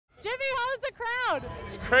Jimmy, how's the crowd?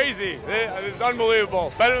 It's crazy. It's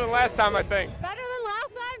unbelievable. Better than last time, I think. Better than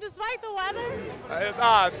last time, despite the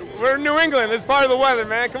weather? We're in New England. It's part of the weather,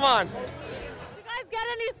 man. Come on. Did you guys get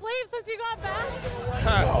any sleep since you got back?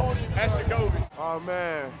 That's Jacoby. Oh,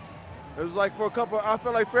 man. It was like for a couple, I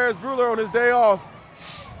felt like Ferris Bueller on his day off.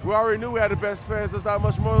 We already knew we had the best fans. There's not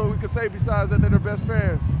much more we could say besides that they're the best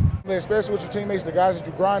fans. Especially with your teammates, the guys that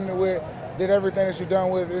you're grinding with, did everything that you're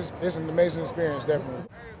done with. It's an amazing experience, definitely.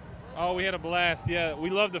 Oh, we had a blast. Yeah, we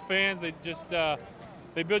love the fans. They just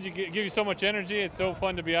they give you so much energy. It's so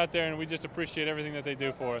fun to be out there, and we just appreciate everything that they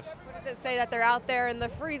do for us. What does it say that they're out there in the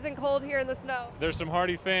freezing cold here in the snow? There's some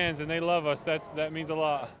hardy fans, and they love us. That means a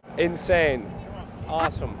lot. Insane.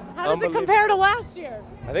 Awesome. How does it compare to last year?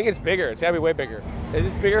 I think it's bigger. It's got to be way bigger. It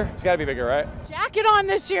is bigger? It's got to be bigger, right? Jacket on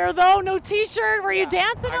this year, though. No T-shirt. Were you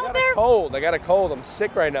dancing out there? I got a cold. I'm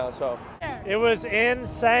sick right now, so. It was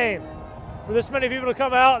insane. For this many people to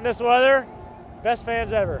come out in this weather, best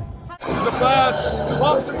fans ever. It's a blast.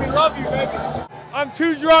 Boston, we love you, baby. I'm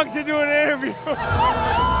too drunk to do an interview.